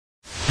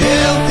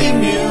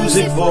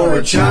music for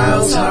a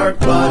child's heart,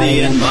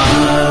 body, and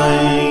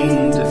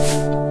mind.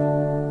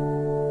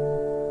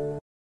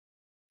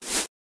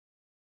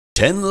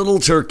 10 Little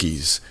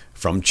Turkeys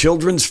from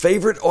Children's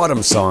Favorite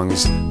Autumn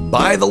Songs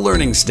by the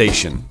Learning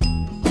Station.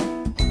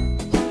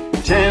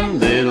 10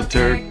 little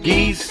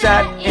turkeys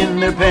sat in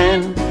their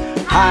pen.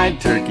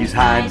 Hide, turkeys,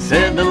 hide,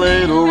 said the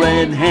little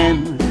red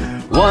hen.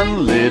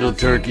 One little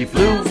turkey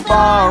flew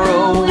far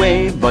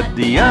away, but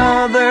the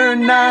other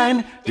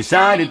 9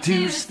 decided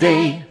to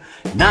stay.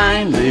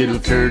 9 little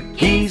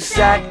turkeys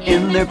sat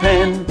in their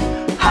pen.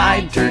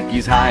 Hide,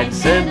 turkeys, hide,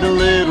 said the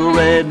little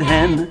red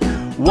hen.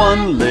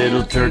 One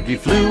little turkey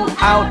flew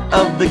out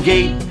of the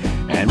gate,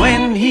 and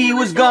when he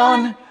was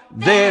gone,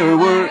 there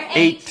were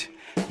 8.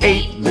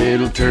 8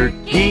 little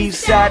turkeys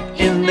sat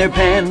in their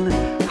pen.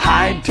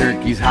 Hide,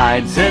 turkeys,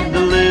 hide, said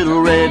the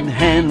little red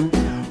hen.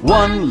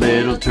 One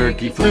little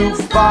turkey flew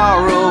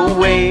far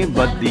away,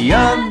 but the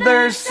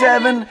other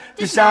 7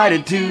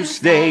 decided to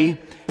stay.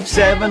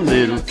 7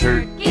 little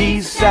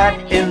turkeys sat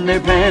in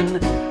their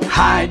pen.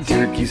 Hide,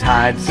 turkeys,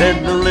 hide,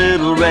 said the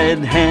little red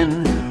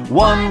hen.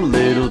 One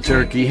little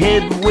turkey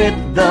hid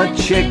with the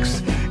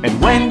chicks,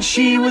 and when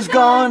she was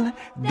gone,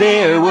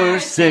 there were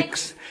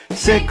 6.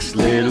 6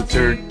 little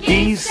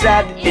turkeys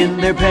sat in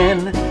their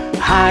pen.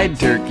 Hide,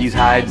 turkeys,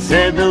 hide,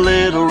 said the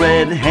little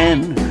red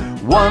hen.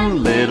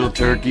 One little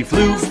turkey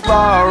flew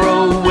far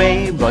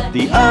away, but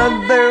the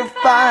other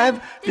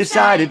 5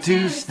 decided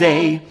to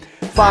stay.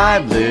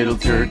 5 little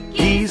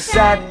turkeys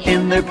sat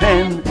in their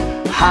pen.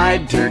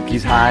 Hide,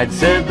 turkeys, hide,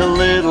 said the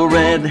little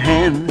red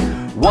hen.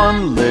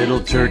 One little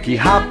turkey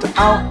hopped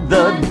out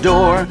the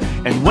door,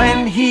 and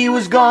when he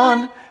was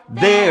gone,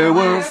 there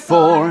were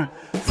 4.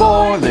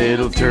 4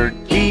 little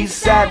turkeys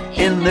sat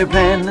in their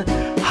pen.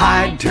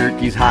 Hide,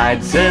 turkeys,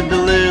 hide, said the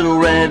little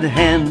red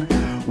hen.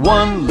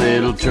 One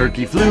little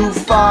turkey flew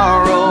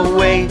far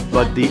away,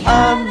 but the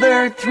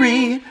other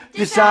 3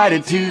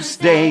 decided to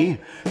stay.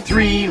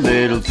 3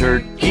 little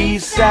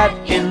turkeys sat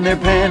in their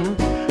pen.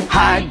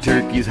 Hide,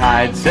 turkeys,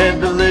 hide,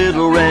 said the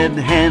little red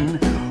hen.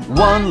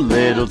 One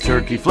little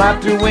turkey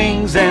flapped her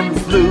wings and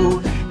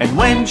flew, and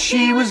when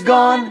she was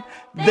gone,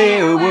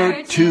 there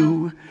were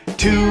 2.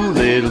 2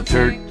 little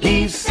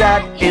turkeys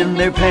sat in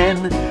their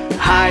pen.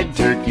 Hide,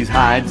 turkeys,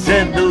 hide,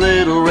 said the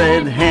little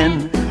red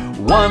hen.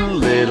 One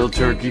little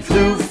turkey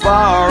flew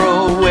far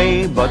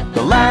away, but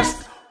the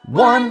last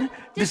one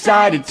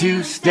decided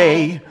to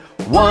stay.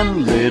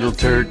 One little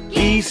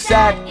turkey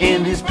sat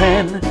in his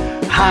pen.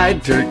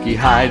 Hide, turkey,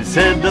 hide,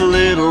 said the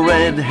little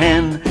red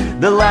hen.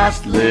 The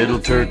last little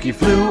turkey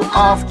flew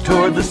off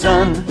toward the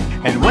sun,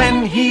 and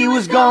when he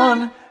was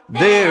gone,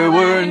 there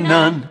were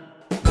none.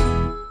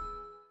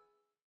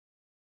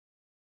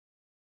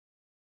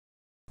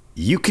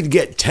 You could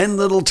get 10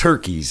 Little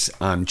Turkeys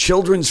on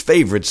Children's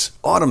Favorites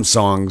Autumn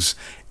Songs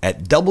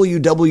at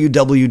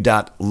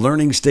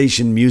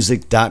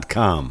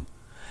www.learningstationmusic.com.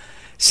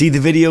 See the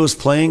videos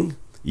playing?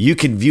 You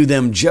can view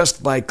them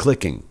just by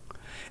clicking.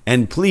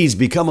 And please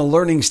become a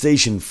Learning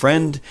Station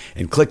friend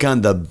and click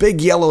on the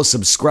big yellow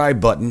subscribe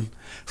button.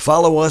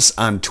 Follow us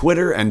on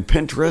Twitter and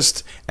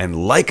Pinterest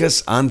and like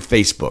us on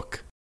Facebook.